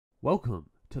Welcome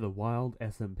to the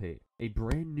WildSMP, a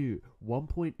brand new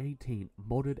 1.18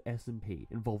 modded SMP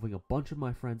involving a bunch of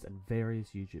my friends and various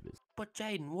YouTubers. But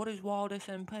Jayden, what is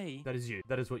WildSMP? That is you.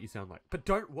 That is what you sound like. But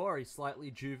don't worry, slightly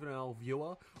juvenile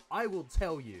viewer, I will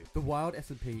tell you. The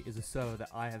WildSMP is a server that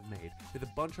I have made with a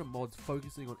bunch of mods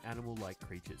focusing on animal-like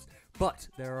creatures. But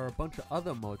there are a bunch of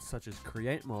other mods such as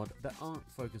Create Mod that aren't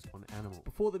focused on animals.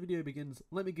 Before the video begins,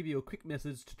 let me give you a quick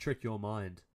message to trick your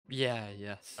mind. Yeah,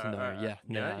 yes, no, yeah,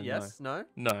 Yeah, yes, no.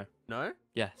 no, No, no,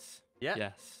 yes, yeah,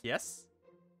 yes. yes.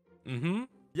 Mm-hmm.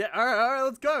 Yeah, alright,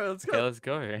 let's go, let's go. Okay, let's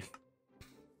go.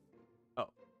 Oh,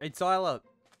 hey Tyler.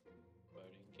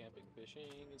 Boating, camping, fishing,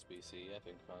 it's BC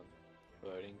effing fun.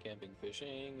 Boating, camping,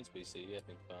 fishing, it's BC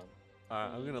effing fun.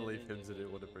 Alright, I'm gonna leave him to do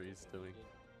whatever he's doing.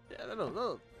 Yeah,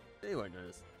 no, he won't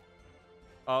notice.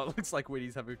 Oh, it looks like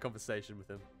Weedy's having a conversation with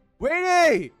him.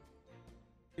 Weedy!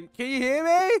 Can you hear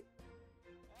me?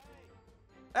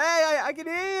 Hey, I can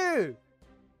hear you!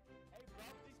 Hey, bro,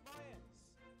 these Mayans!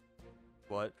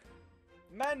 What?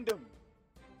 Mandem!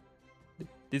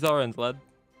 These orange, lad,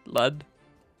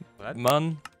 What?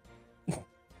 man.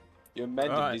 You're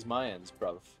mending Alright. these Mayans,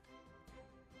 bruv.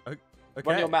 Okay.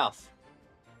 Run your mouth.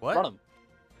 What? Run them.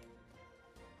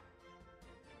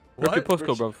 What's your What?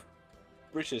 postcode, bruv?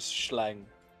 British slang.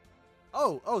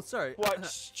 Oh, sorry. Quite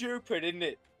stupid, isn't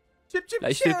it? Chip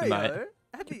Hey, stupid, Cheerio. mate.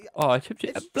 Happy. Oh, I chipped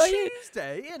you. It's Play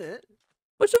Tuesday, innit?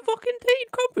 What's a fucking tea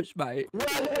and crumpets, mate? Well,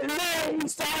 it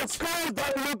means that school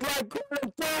don't look like Call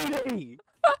of Duty!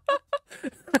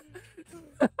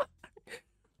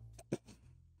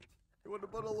 You want a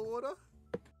bottle of water?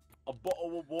 A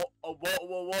bottle of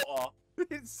water.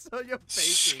 It's so you're peeking.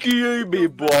 Excuse me, You're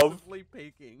bruv. massively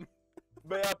peeking.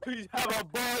 May I please have a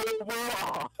bottle of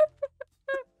water?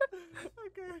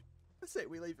 Okay. I say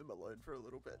we leave him alone for a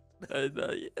little bit. Yeah,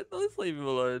 let's leave him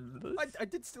alone. I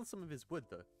did steal some of his wood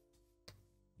though.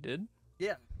 Did?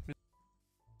 Yeah.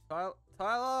 Tyler.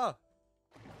 Tyler.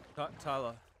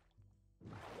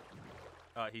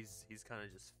 Oh, he's kind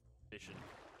of just fishing.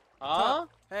 Huh?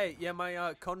 Hey, yeah,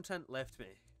 my content left me.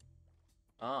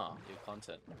 Ah, your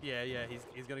content. Yeah,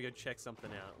 he's gonna go check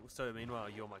something out. So meanwhile,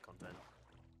 you're my content.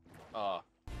 Ah.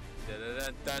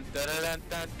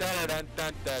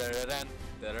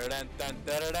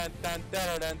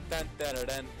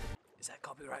 Is that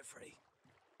copyright free?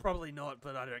 Probably not,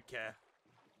 but I don't care.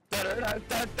 I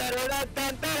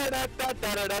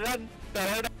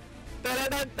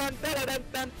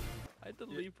had to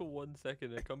leave for 1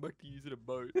 second and come back to using a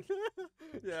boat.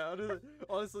 Yeah,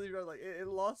 honestly, bro, like it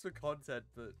lasts for content,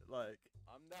 but like.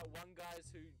 I'm that one guy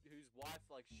whose wife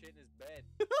like shit in his bed.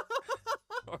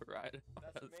 Alright.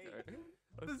 That's me.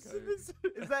 Let's go.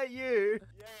 Is that you?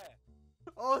 Yeah.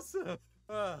 Awesome.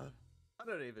 I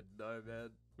don't even know,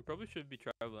 man. We probably should be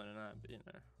traveling tonight, but you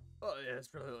know. Oh yeah, it's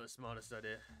probably not the smartest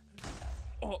idea.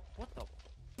 Oh, what the?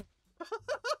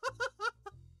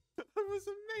 That was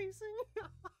amazing.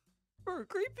 Bro,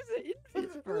 creepers are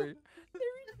invis, bro. They're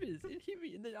invis. It hit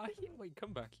me, and then I hit. Wait,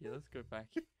 come back here. Let's go back.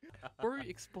 Bro,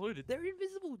 exploded. They're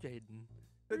invisible, Jayden.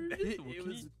 They're invisible. It Can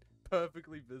was you...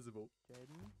 perfectly visible.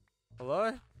 Jayden?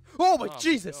 Hello? Oh my Oh,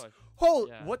 Jesus! gosh. Hold.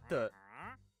 Yeah. What the?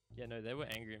 Yeah, no, they were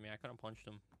angry at me. I couldn't punch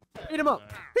them. Eat him up.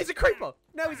 No. He's a creeper.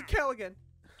 Now he's a cow again.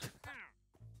 What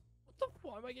the?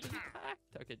 Why am I getting attacked?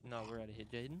 Okay, no, we're out of here,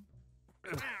 Jayden.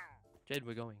 Jayden,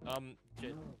 we're going.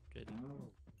 Jayden.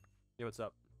 Yeah, what's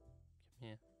up? Come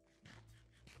here.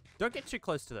 Don't get too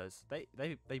close to those. They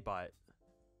bite.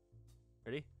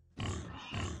 Ready?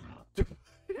 You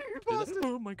bastard.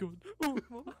 Oh my god. Oh, Do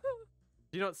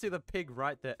you not see the pig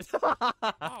right there? ow,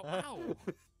 ow.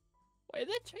 Wait,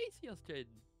 they're chasing us,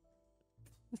 Jayden.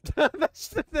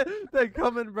 They're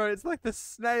coming, bro. It's like the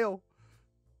snail.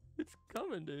 It's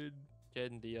coming, dude.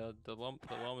 Jayden, the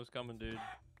llama's coming, dude.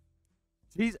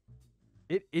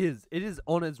 It is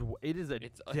on its. It is a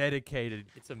It's dedicated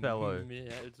It's a fellow.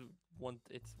 Yeah, it's wants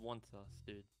us,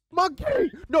 dude.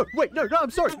 Monkey! No, wait, no, I'm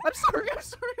sorry. I'm sorry.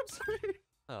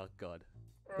 Oh God.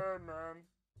 Oh man,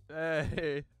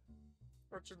 Hey.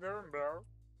 what you doing, bro?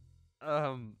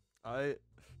 I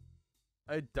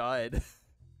died.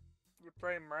 You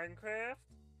playing Minecraft?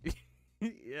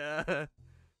 Yeah. Did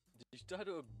you die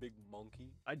to a big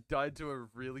monkey? I died to a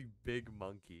really big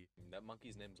monkey. That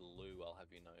monkey's name's Lou, I'll have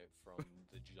you know, from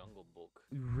the Jungle Book.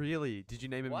 Really? Did you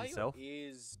name him Why yourself? your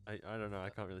ears? I don't know. I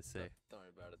can't really say. Don't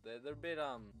worry about it. They're a bit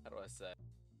how do I say?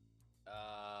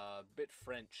 Bit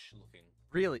French looking.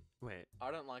 Really? Wait.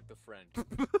 I don't like the French.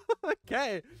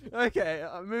 Okay.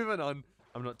 I'm moving on.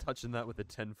 I'm not touching that with a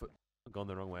 10-foot. I've gone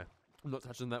the wrong way. I'm not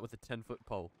touching that with a 10-foot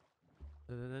pole.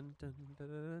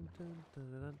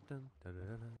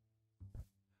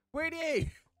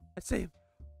 Weedy! I see him.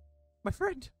 My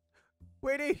friend.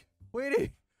 Weedy!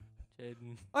 Weedy!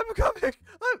 Jayden. I'm coming!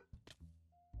 I'm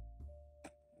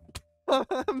I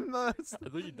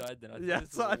thought you died then. I thought yeah, this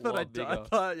so was I a thought I lot died.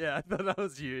 bigger. I thought that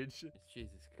was huge.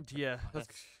 Jesus Christ. Yeah,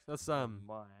 that's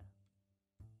My.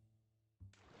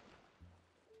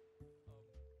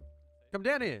 come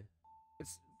down here.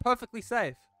 It's perfectly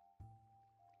safe.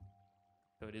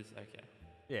 So it is okay.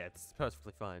 Yeah, it's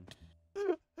perfectly fine.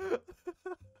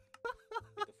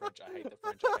 I hate the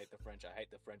French. I hate the French. I hate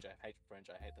the French. I hate the French.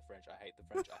 I hate the French. I hate the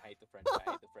French. I hate the French. I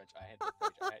hate the French. I hate the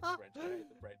French. I hate the French. I hate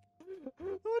the French.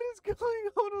 What is going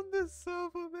on this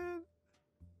server, man?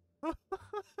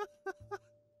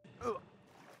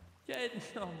 Jayden,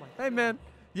 oh my Hey, God. man.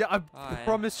 Yeah, I Hi.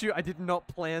 promise you, I did not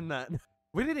plan that.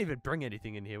 We didn't even bring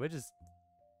anything in here. We're just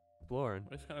exploring.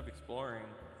 We're just kind of exploring.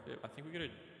 I think we gotta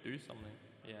do something.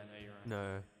 Yeah, no, you're right.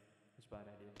 No, It's a bad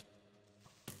idea.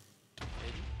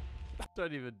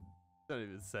 Jayden? don't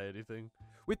even say anything.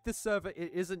 With this server,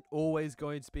 it isn't always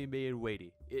going to be me and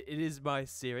Weedy. It is my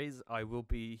series. I will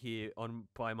be here on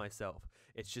by myself.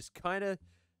 It's just kind of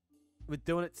we're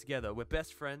doing it together. We're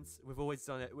best friends. We've always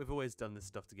done it. We've always done this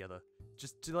stuff together.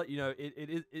 Just to let you know,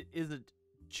 it isn't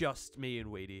just me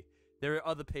and Weedy. There are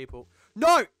other people.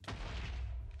 No.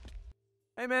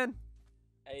 Hey, man.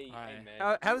 Hey, Hi. hey,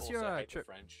 man. How's you your, also hate the trip?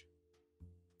 French.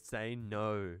 Say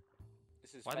no.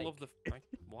 This is I fake. love the.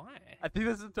 Why? I think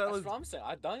this is That's totally. what I'm saying.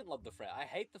 I don't love the French. I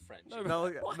hate the French. No,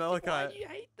 Malachi- why, Malachi- why do you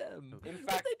hate them? In What'd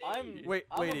fact, they do I'm to you? Wait,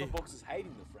 I'm on Weedy. the books as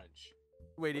hating the French.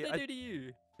 Weedy, What'd they do to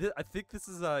you? I think this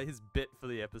is his bit for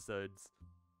the episodes.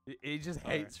 He just Oh.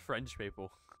 hates French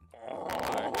people.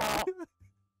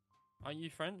 Aren't you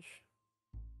French?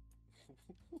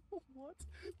 What?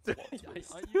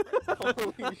 Aren't you French? Holy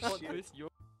What shit. twist? You're...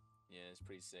 Yeah, it's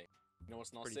pretty sick. You know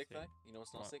what's not Pretty sick sick. though? You know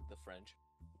what's not What? sick? The French.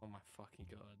 Oh my fucking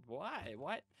God! Why?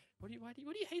 Why? What do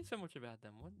you hate so much about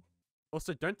them? What?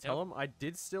 Also, don't tell Yep. him I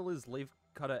did steal his leaf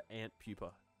cutter ant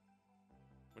pupa.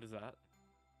 What is that?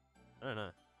 I don't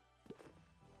know.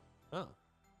 Oh.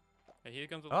 Hey, here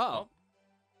comes. Oh.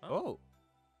 Oh. Oh.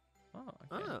 Oh.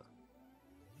 Okay. Oh.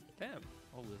 Damn.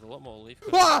 Oh, there's a lot more leaf.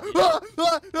 Ah! cutters. Ah!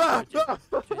 Ah! Ah!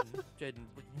 Jayden.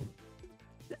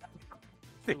 I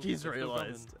think he's Still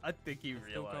realized. I think he It's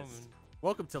still realized. coming.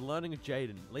 Welcome to Learning with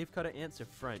Jayden. Leaf cutter ants are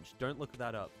French. Don't look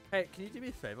that up. Hey, can you do me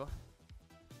a favor?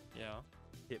 Yeah.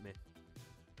 Hit me.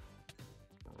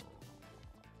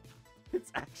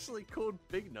 It's actually called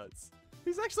Big Nuts.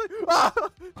 He's actually. Ah!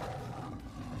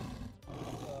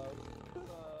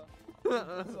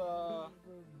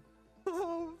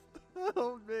 Oh,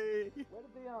 help me. Where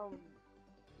did the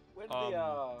Where did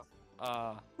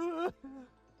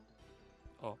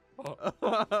Oh.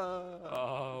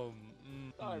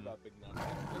 Sorry about Big Nuts.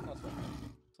 Big Nuts right now.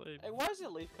 Sleep. Hey, why is there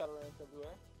leaf cutter ants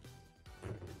everywhere?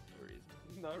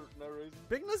 No reason. No reason.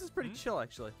 Big Nuts is pretty Hmm? chill,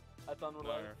 actually. That's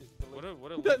unrelated.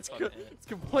 What a That's leaf good. cutter ant. It's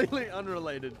completely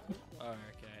unrelated. Oh, okay.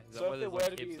 Is that So why if there, there's were like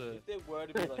to be, heaps of... if there were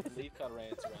to be like leaf cutter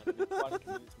ants around, it'd be quite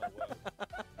inconvenient to my work.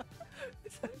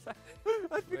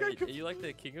 I think I Wait, could. are you like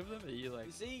the king of them? Are you like...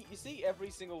 You see every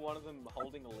single one of them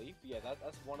holding a leaf. Yeah,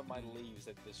 that's one of my leaves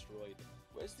that destroyed.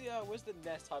 Where's the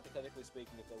nest? Hypothetically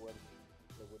speaking, if there were,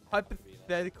 there wouldn't happen to be a nest.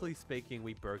 Hypothetically speaking,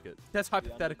 we broke it. That's The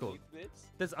hypothetical. underneath bits?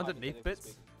 There's underneath Hypothetically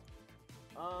bits. speaking.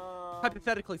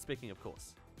 Hypothetically speaking, of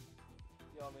course.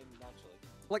 Yeah, I mean naturally.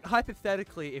 Like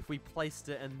hypothetically, if we placed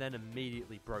it and then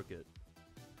immediately broke it.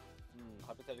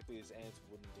 Hypothetically, these ants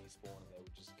wouldn't despawn and they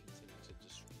would just continue to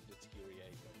just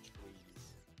deteriorate on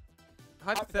trees.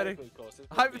 Hypothetically, of course. this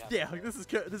wouldn't be yeah, happening. this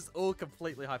is all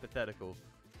completely hypothetical.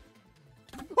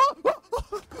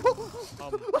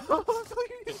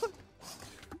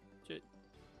 Shit.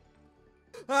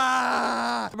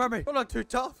 Ah! Remember me. I'm not too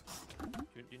tough.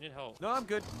 You need help. No, I'm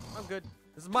good. I'm good.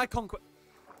 This is my conquest.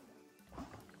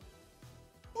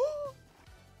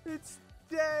 It's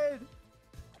dead.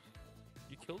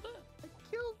 You killed it? I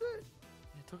killed it.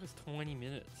 It took us 20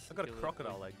 minutes. I got a to kill it.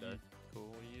 crocodile What leg, do you- though. Cool.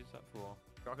 What do you use that for?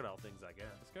 Crocodile things, I guess.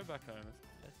 Let's go back home.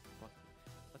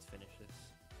 Let's finish this.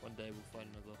 One day we'll find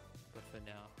another. But for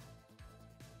now.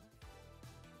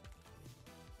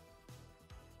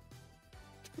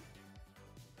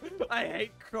 I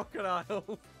hate crocodiles.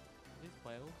 These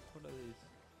whales? What are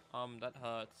these? That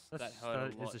hurts. That's- that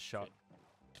hurt that a lot. is a shock.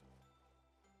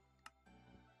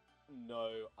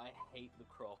 No, I hate the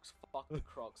Crocs. Fuck the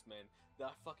Crocs, man.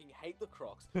 I fucking hate the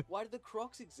Crocs. Why do the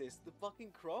Crocs exist? The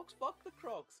fucking Crocs? Fuck the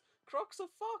Crocs. Crocs are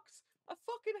fucked. I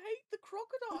fucking hate the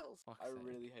crocodiles. Fuck's I sake.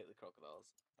 really hate the crocodiles.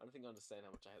 I don't think you understand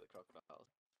how much I hate the crocodiles.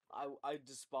 I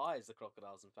despise the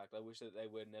crocodiles. In fact, I wish that they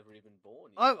were never even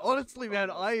born. I'm I wish honestly, the man,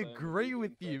 crocodile I sperm would agree be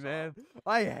with you, man. infertile.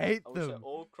 I hate I wish that them.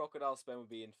 all crocodile sperm would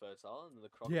be infertile, and the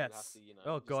crocodile would have Yes. to, you know.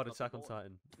 Oh just god, not Attack be on born.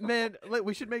 Titan. Man, like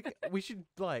we should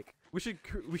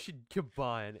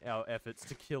combine our efforts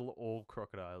to kill all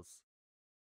crocodiles.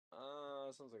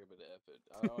 Sounds like a bit of effort.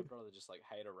 I'd rather just like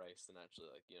hate a race than actually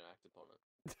like act upon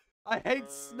it. I hate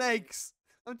snakes.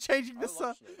 I'm changing I this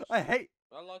love up. snakes. I hate.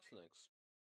 I like snakes.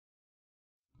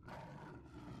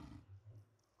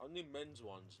 Only men's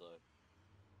ones though.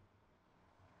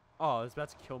 Oh, I was about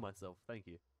to kill myself. Thank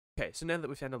you. Okay, so now that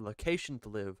we found a location to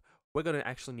live, we're gonna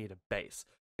actually need a base.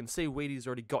 You can see Wheaty's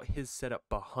already got his set up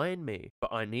behind me,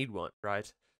 but I need one,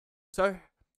 right? So, I'm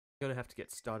gonna have to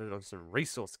get started on some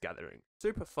resource gathering.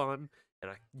 Super fun,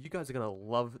 and you guys are gonna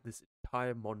love this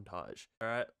entire montage.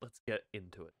 Alright, let's get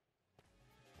into it.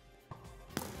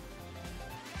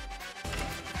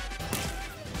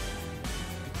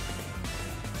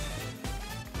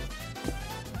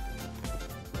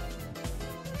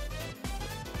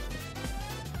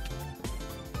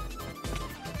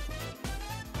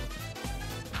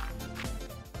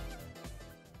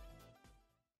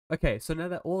 Okay, so now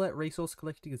that all that resource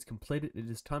collecting is completed, it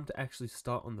is time to actually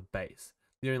start on the base.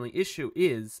 The only issue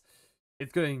is,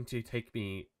 it's going to take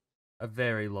me a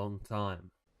very long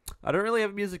time. I don't really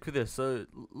have music for this, so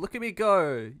look at me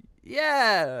go!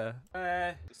 Yeah!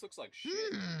 This looks like shit.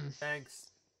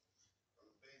 Thanks.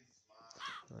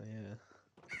 Oh yeah.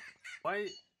 Why?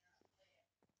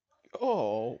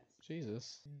 Oh,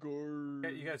 Jesus.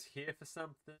 You guys here for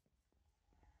something?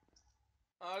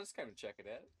 I just came to check it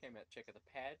out. Came out to check out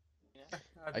the pad. Yeah.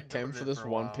 I've I been came doing for it this a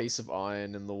one while. piece of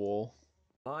iron in the wall.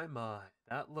 My,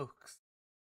 that looks...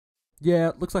 Yeah,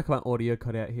 it looks like my audio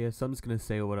cut out here, so I'm just going to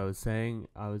say what I was saying.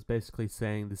 I was basically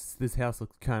saying this house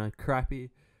looks kind of crappy,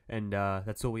 and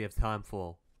that's all we have time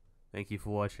for. Thank you for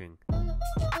watching.